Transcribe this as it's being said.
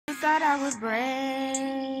thought I would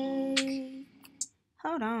break.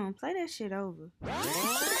 Hold on, play that shit over.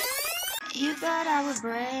 You thought I would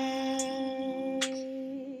break.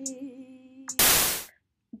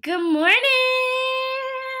 Good morning.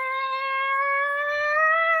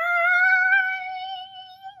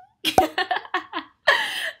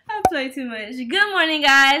 I play too much. Good morning,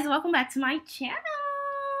 guys. Welcome back to my channel.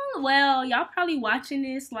 Well, y'all probably watching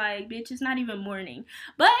this like, bitch, it's not even morning.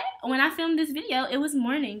 But when I filmed this video, it was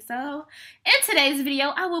morning. So in today's video,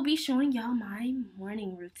 I will be showing y'all my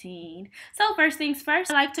morning routine. So first things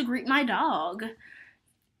first, I like to greet my dog.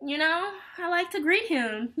 You know, I like to greet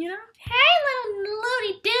him, you know. Hey, little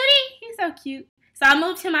Looty Duty. He's so cute. So I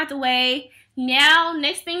moved him out the way. Now,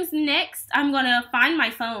 next things next, I'm going to find my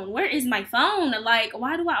phone. Where is my phone? Like,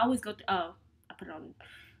 why do I always go through? Oh, I put it on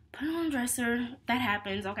dresser. That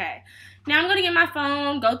happens. Okay. Now I'm going to get my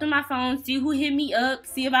phone, go through my phone, see who hit me up,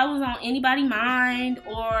 see if I was on anybody's mind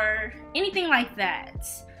or anything like that.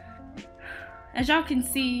 As y'all can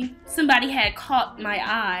see, somebody had caught my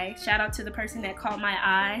eye. Shout out to the person that caught my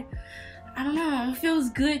eye. I don't know. It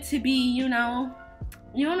feels good to be, you know,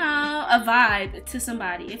 a vibe to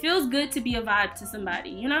somebody. It feels good to be a vibe to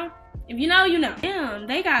somebody, you know? If you know, you know. Damn,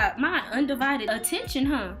 they got my undivided attention,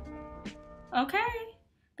 huh? Okay.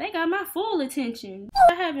 They got my full attention.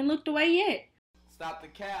 I haven't looked away yet. Stop the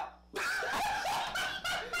cap. Stop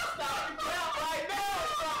the cap right now.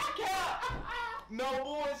 Stop the cap. No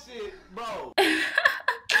bullshit, bro.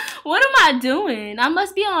 What am I doing? I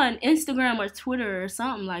must be on Instagram or Twitter or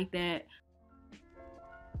something like that.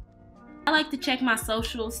 I like to check my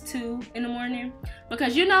socials too in the morning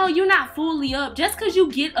because you know you're not fully up. Just because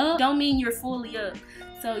you get up don't mean you're fully up.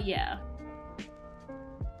 So yeah.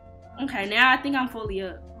 Okay, now I think I'm fully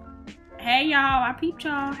up. Hey y'all, I peeped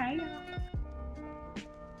y'all. Hey y'all.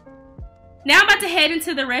 Now I'm about to head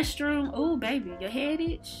into the restroom. Ooh, baby, your head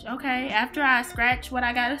itch? Okay, after I scratch what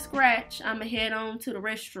I gotta scratch, I'ma head on to the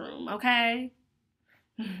restroom, okay?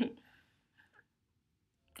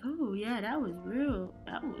 Ooh, yeah, that was real.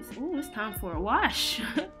 Ooh, it's time for a wash.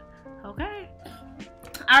 Okay.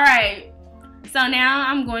 Alright. So now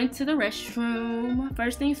I'm going to the restroom.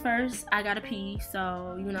 First things first, I gotta pee.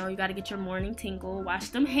 So, you know, you gotta get your morning tingle. Wash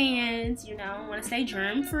them hands, you know, wanna stay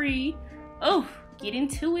germ free. Oh, get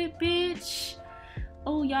into it, bitch.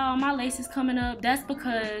 Oh, y'all, my lace is coming up. That's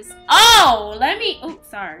because, oh,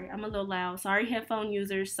 sorry. I'm a little loud. Sorry, headphone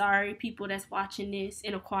users. Sorry, people that's watching this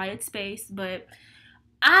in a quiet space. But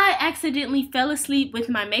I accidentally fell asleep with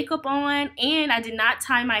my makeup on and I did not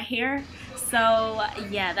tie my hair. So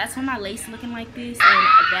yeah, that's why my lace looking like this and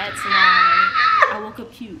that's why I woke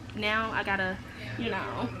up cute. Now I gotta, you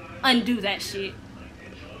know, undo that shit.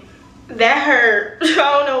 That hurt. I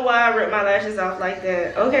don't know why I ripped my lashes off like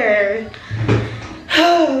that. Okay.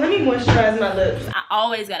 Let me moisturize my lips. I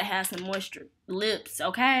always gotta have some moisture lips,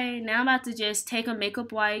 okay? Now I'm about to just take a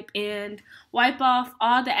makeup wipe and wipe off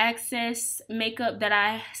all the excess makeup that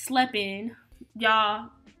I slept in. Y'all,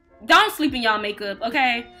 don't sleep in y'all makeup,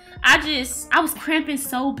 okay? I was cramping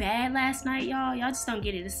so bad last night, y'all. Y'all just don't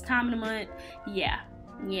get it. It's time of the month. Yeah.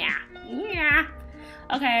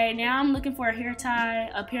 Okay, now I'm looking for a hair tie.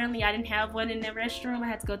 Apparently, I didn't have one in the restroom. I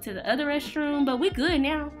had to go to the other restroom, but we good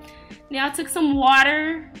now. Now, I took some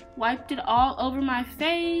water, wiped it all over my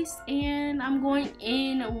face, and I'm going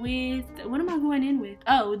in with, what am I going in with?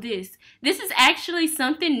 Oh, this. This is actually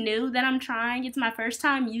something new that I'm trying. It's my first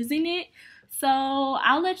time using it, so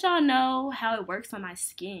I'll let y'all know how it works on my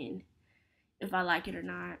skin, if I like it or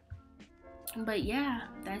not. But yeah,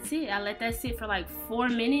 that's it. I let that sit for like 4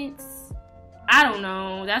 minutes. I don't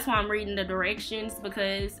know. That's why I'm reading the directions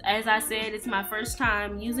because, as I said, it's my first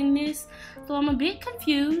time using this. So I'm a bit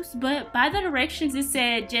confused. But by the directions, it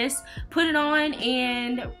said just put it on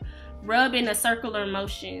and rub in a circular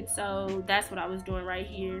motion. So that's what I was doing right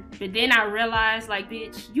here. But then I realized, like,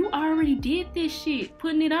 bitch, you already did this shit,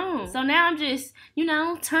 putting it on. So now I'm just, you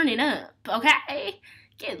know, turning up, okay?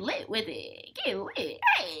 Get lit with it. Get lit.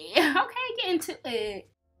 Hey, okay, get into it.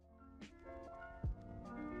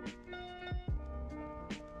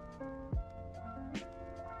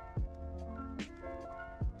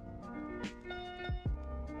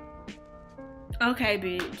 Okay,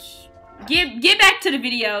 bitch. Get back to the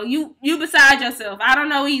video. You beside yourself. I don't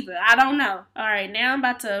know either. I don't know. Alright, now I'm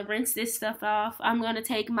about to rinse this stuff off. I'm gonna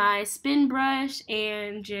take my spin brush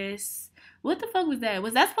and just... What the fuck was that?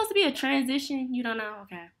 Was that supposed to be a transition? You don't know?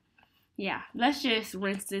 Okay. Yeah, let's just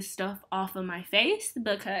rinse this stuff off of my face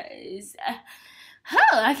because...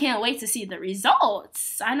 I can't wait to see the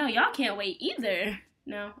results. I know y'all can't wait either.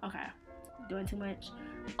 No? Okay. Doing too much.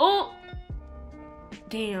 Oh!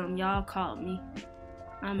 Damn, y'all caught me.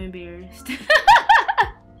 I'm embarrassed.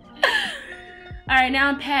 right, now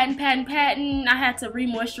I'm patting. I had to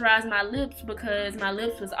re-moisturize my lips because my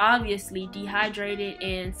lips was obviously dehydrated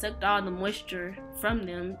and sucked all the moisture from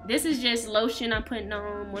them. This is just lotion I'm putting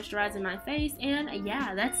on, moisturizing my face, and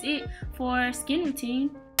yeah, that's it for skin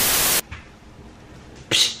routine.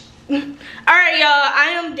 Alright, y'all,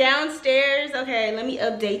 I am downstairs. Okay, let me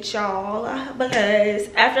update y'all because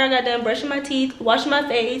after I got done brushing my teeth, washing my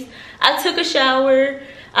face, I took a shower,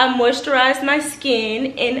 I moisturized my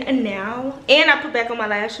skin, and I put back on my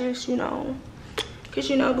lashes, you know, because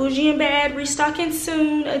you know, bougie and bad, restocking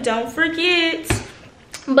soon, don't forget.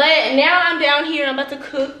 But now I'm down here, I'm about to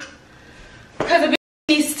cook because a bitch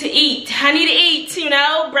needs to eat. I need to eat, you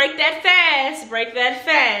know, break that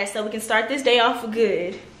fast so we can start this day off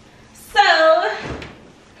good. So,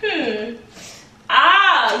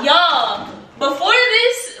 y'all, before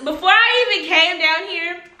I even came down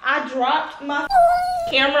here, I dropped my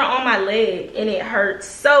camera on my leg and it hurts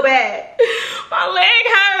so bad. My leg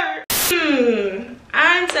hurts.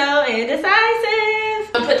 I'm so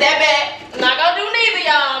indecisive. I'll put that back. I'm not gonna do neither,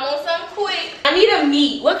 y'all. I'm on something quick. I need a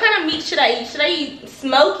meat. What kind of meat should I eat? Should I eat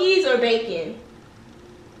Smokies or bacon?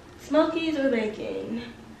 Smokies or bacon?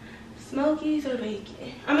 Smokies or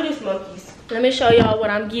bacon? I'm gonna do Smokies. Let me show y'all what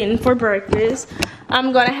I'm getting for breakfast.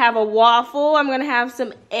 I'm gonna have a waffle. I'm gonna have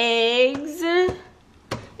some eggs.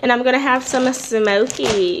 And I'm gonna have some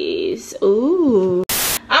Smokies. Ooh.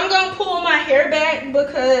 I'm gonna pull my hair back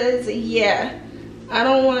because, yeah, I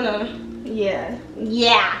don't wanna, yeah.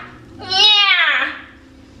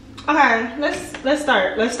 Okay, let's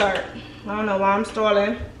start. I don't know why I'm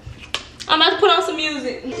stalling. I'm about to put on some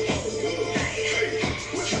music.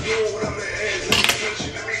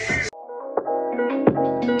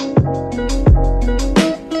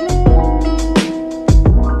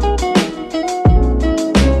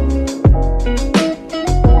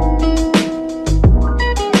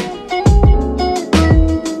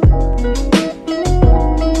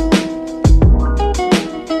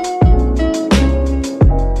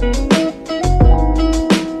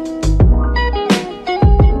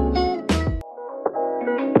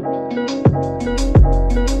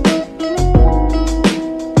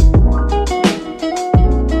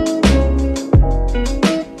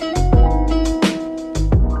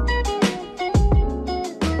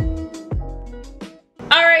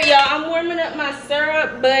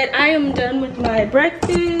 But I am done with my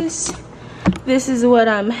breakfast. This is what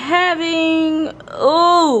I'm having.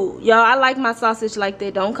 Oh, y'all, I like my sausage like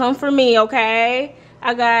that. Don't come for me, okay?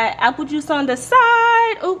 I got apple juice on the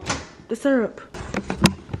side. Oh, the syrup.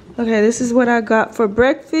 Okay, this is what I got for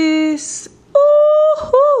breakfast.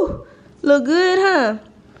 Ooh, look good, huh?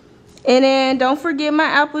 And then don't forget my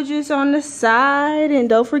apple juice on the side. And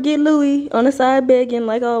don't forget Louis on the side begging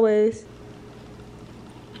like always.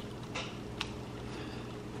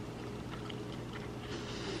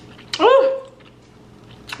 Ooh,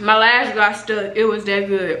 my lash got stuck. It was that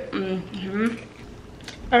good.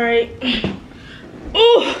 All right.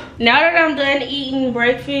 Ooh, now that I'm done eating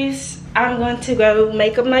breakfast, I'm going to go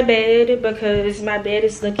make up my bed because my bed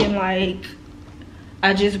is looking like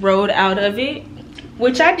I just rolled out of it,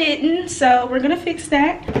 which I didn't. So we're gonna fix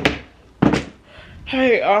that.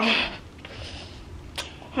 Hey, I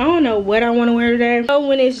don't know what I want to wear today.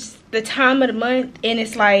 When it's the time of the month and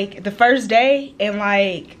it's like the first day and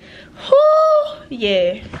like, whoo,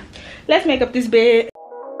 yeah. Let's make up this bed.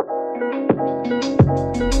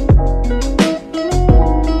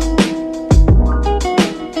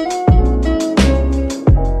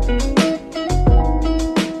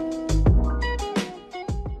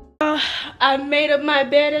 I made up my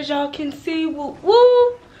bed, as y'all can see. Woo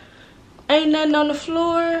woo. Ain't nothing on the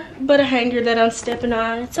floor but a hanger that I'm stepping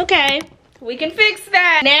on. It's okay, we can fix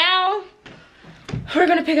that. Now we're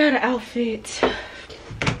gonna pick out an outfit.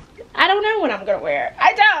 I don't know what I'm gonna wear.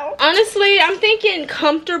 I don't. Honestly, I'm thinking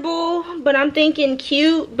comfortable, but I'm thinking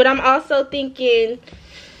cute, but I'm also thinking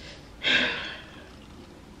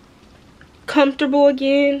comfortable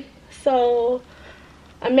again. So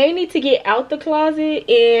I may need to get out the closet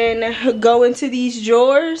and go into these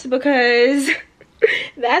drawers because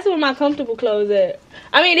that's where my comfortable clothes at.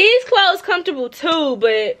 I mean, these clothes comfortable too,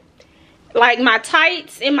 but like my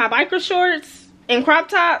tights and my biker shorts and crop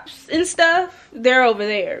tops and stuff, they're over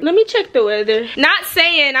there. Let me check the weather. Not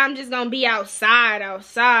saying I'm just gonna be outside,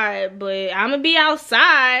 but I'm gonna be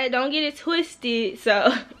outside. Don't get it twisted.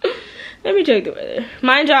 So let me check the weather.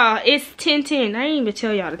 Mind y'all, it's 10:10. I didn't even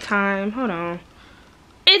tell y'all the time. Hold on.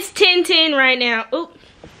 It's 10:10 right now. Oop.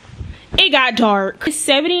 It got dark. It's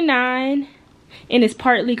 79 and it's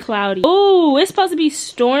partly cloudy. Ooh, it's supposed to be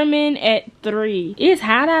storming at 3. It's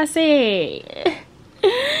hot, I said.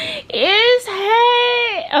 is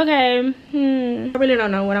hey. Okay. I really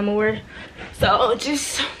don't know what I'm gonna wear. So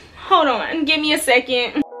just hold on. Give me a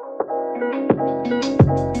second.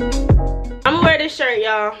 I'm gonna wear this shirt,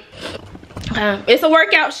 y'all. It's a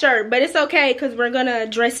workout shirt, but it's okay because we're gonna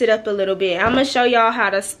dress it up a little bit. I'm gonna show y'all how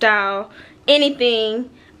to style anything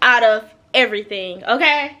out of everything,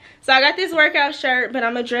 okay? So I got this workout shirt, but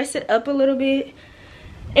I'm gonna dress it up a little bit.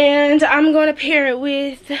 And I'm gonna pair it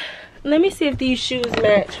with, let me see if these shoes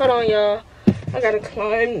match. Hold on, y'all. I gotta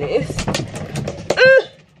climb this.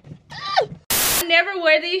 I never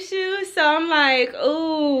wear these shoes, so I'm like,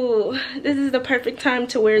 ooh, this is the perfect time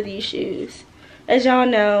to wear these shoes. As y'all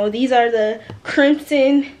know, these are the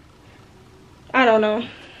crimson, I don't know.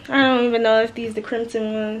 I don't even know if these are the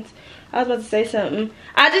crimson ones. I was about to say something.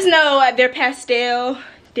 I just know they're pastel,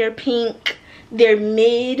 they're pink, they're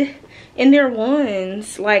mid, and they're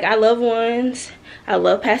ones. Like, I love ones. I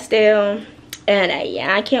love pastel. And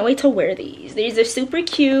yeah, I can't wait to wear these. These are super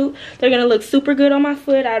cute. They're gonna look super good on my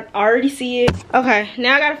foot. I already see it. Okay,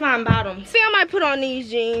 now I gotta find bottoms. See, I might put on these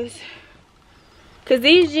jeans. Cause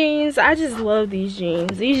these jeans, I just love these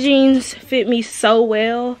jeans. These jeans fit me so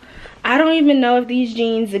well. I don't even know if these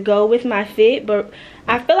jeans go with my fit, but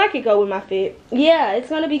I feel like it go with my fit. Yeah, it's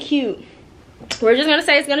gonna be cute. We're just gonna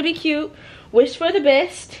say it's gonna be cute. Wish for the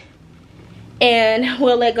best. And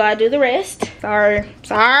we'll let God do the rest. Sorry.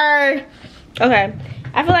 Okay,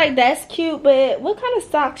 I feel like that's cute, but what kind of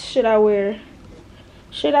socks should I wear?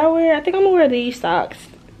 I think I'm gonna wear these socks.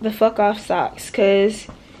 The fuck off socks, cause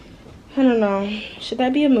I don't know. Should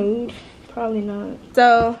that be a mood? Probably not.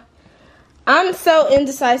 So, I'm so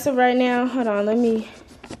indecisive right now. Hold on, let me...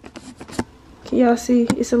 Can y'all see?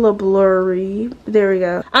 It's a little blurry. There we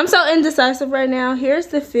go. I'm so indecisive right now. Here's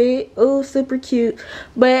the fit. Oh, super cute.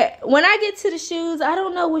 But when I get to the shoes, I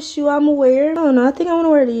don't know what shoe I'm gonna wear. I don't know. I think I want to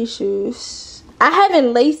wear these shoes. I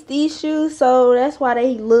haven't laced these shoes, so that's why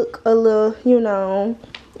they look a little, you know,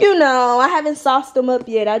 I haven't sauced them up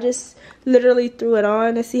yet. I just literally threw it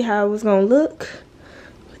on to see how it was gonna look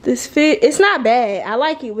with this fit. It's not bad. I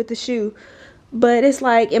like it with the shoe, but it's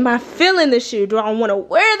like, am I feeling the shoe? Do I want to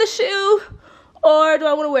wear the shoe or do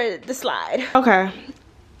I want to wear the slide? Okay,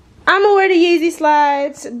 I'm gonna wear the Yeezy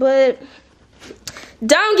slides, but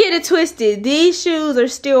don't get it twisted. These shoes are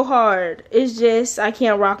still hard. It's just I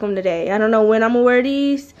can't rock them today. I don't know when I'm gonna wear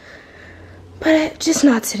these, but just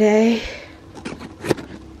not today.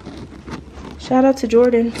 Shout out to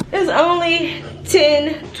Jordan. It's only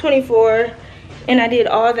 10:24 and I did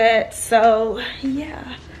all that, so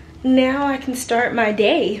yeah. Now I can start my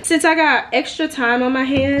day. Since I got extra time on my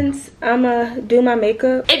hands, I'ma do my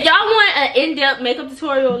makeup. If y'all want an in-depth makeup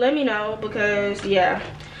tutorial, let me know, because yeah,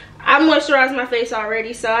 I moisturized my face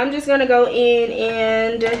already, so I'm just gonna go in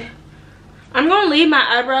and I'm gonna leave my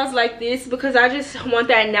eyebrows like this because I just want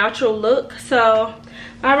that natural look. So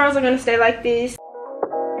my eyebrows are gonna stay like this.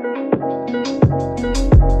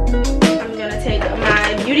 I'm gonna take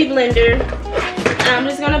my beauty blender and I'm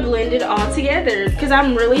just gonna blend it all together because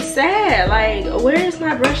I'm really sad. Like, where's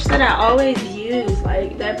my brush that I always use?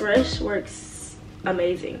 Like, that brush works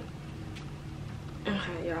amazing.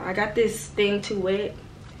 Okay, y'all, I got this thing too wet.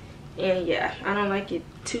 And yeah, I don't like it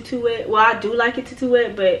too wet. Well, I do like it too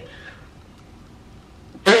wet, but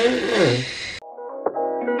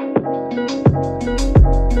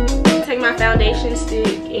take my foundation stick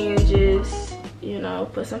and just, you know,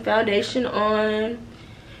 put some foundation on.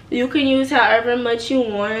 You can use however much you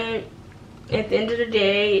want. At the end of the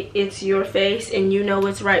day, it's your face and you know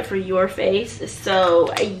what's right for your face.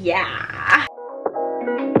 So yeah.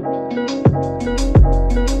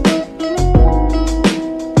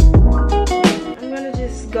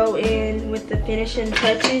 Go in with the finishing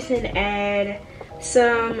touches and add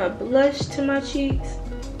some blush to my cheeks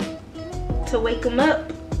to wake them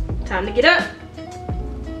up. Time to get up.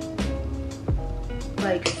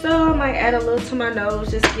 Like so. I might add a little to my nose,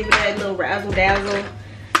 just give it that little razzle dazzle.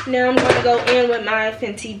 Now I'm going to go in with my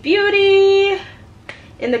Fenty Beauty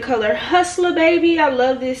in the color Hustler Baby. I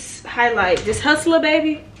love this highlight. This Hustler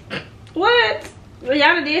Baby. What?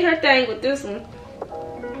 Rihanna did her thing with this one.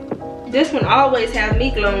 This one always have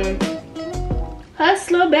me glowing.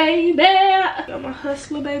 Hustler Baby. Got my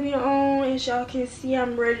Hustler Baby on. As y'all can see,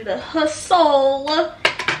 I'm ready to hustle.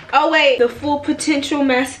 Oh wait, the Full Potential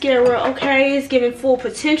mascara, okay? It's giving full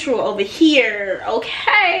potential over here,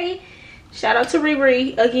 okay? Shout out to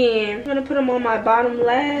Riri again. I'm gonna put them on my bottom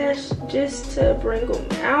lash just to bring them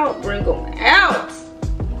out,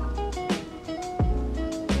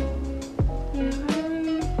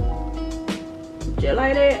 Just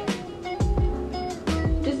like that.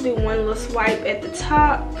 Just do one little swipe at the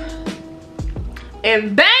top.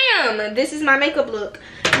 And bam! This is my makeup look.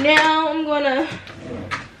 Now I'm gonna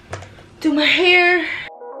do my hair.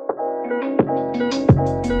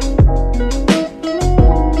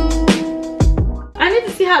 I need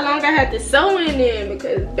to see how long I had the sew-in in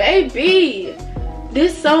because baby,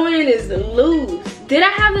 this sew-in is loose. Did I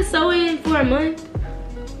have the sew-in for a month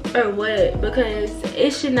or what? Because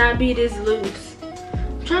it should not be this loose.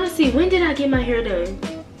 I'm trying to see, when did I get my hair done?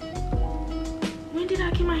 When did I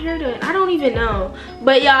get my hair done? I don't even know.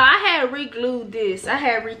 But y'all, I had re-glued this. I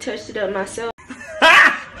had retouched it up myself.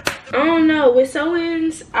 I don't know, with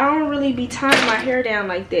sew-ins, I don't really be tying my hair down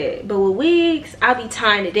like that. But with wigs, I be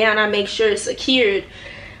tying it down. I make sure it's secured.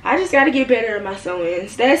 I just gotta get better at my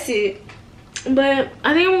sew-ins. That's it. But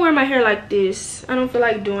I think I'm gonna wear my hair like this. I don't feel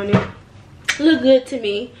like doing it. Look good to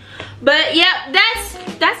me. But yeah,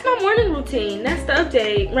 that's my morning routine. That's the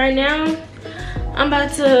update. Right now, I'm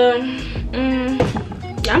about to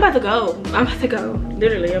go.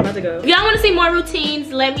 Literally, I'm about to go. If y'all want to see more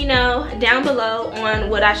routines, let me know down below on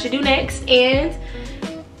what I should do next. And,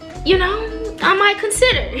 you know, I might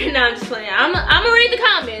consider. No, I'm just playing. I'm gonna read the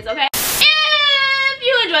comments, okay? If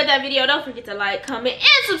you enjoyed that video, don't forget to like, comment,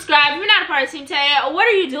 and subscribe. If you're not a part of TeamTae, what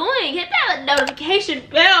are you doing? Hit that notification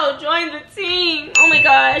bell. Join the team. Oh my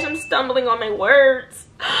gosh, I'm stumbling on my words.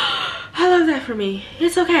 I love that for me.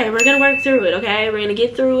 It's okay. We're gonna work through it, okay? We're gonna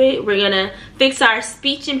get through it. We're gonna fix our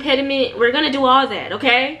speech impediment. We're gonna do all that,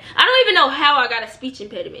 okay? I don't even know how I got a speech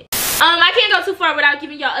impediment. I can't go too far without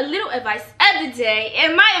giving y'all a little advice of the day.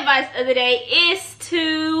 And my advice of the day is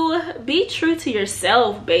to be true to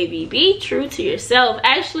yourself, baby. Be true to yourself.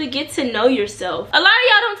 Actually get to know yourself. A lot of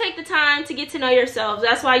y'all don't take the time to get to know yourselves.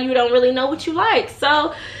 That's why you don't really know what you like.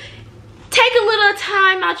 So take a little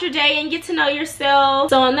time out your day and get to know yourself.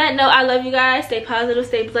 So on that note, I love you guys. Stay positive,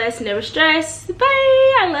 stay blessed, never stress.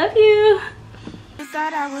 Bye. I love you. I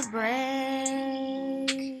thought I would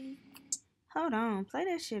break. Hold on, play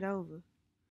that shit over.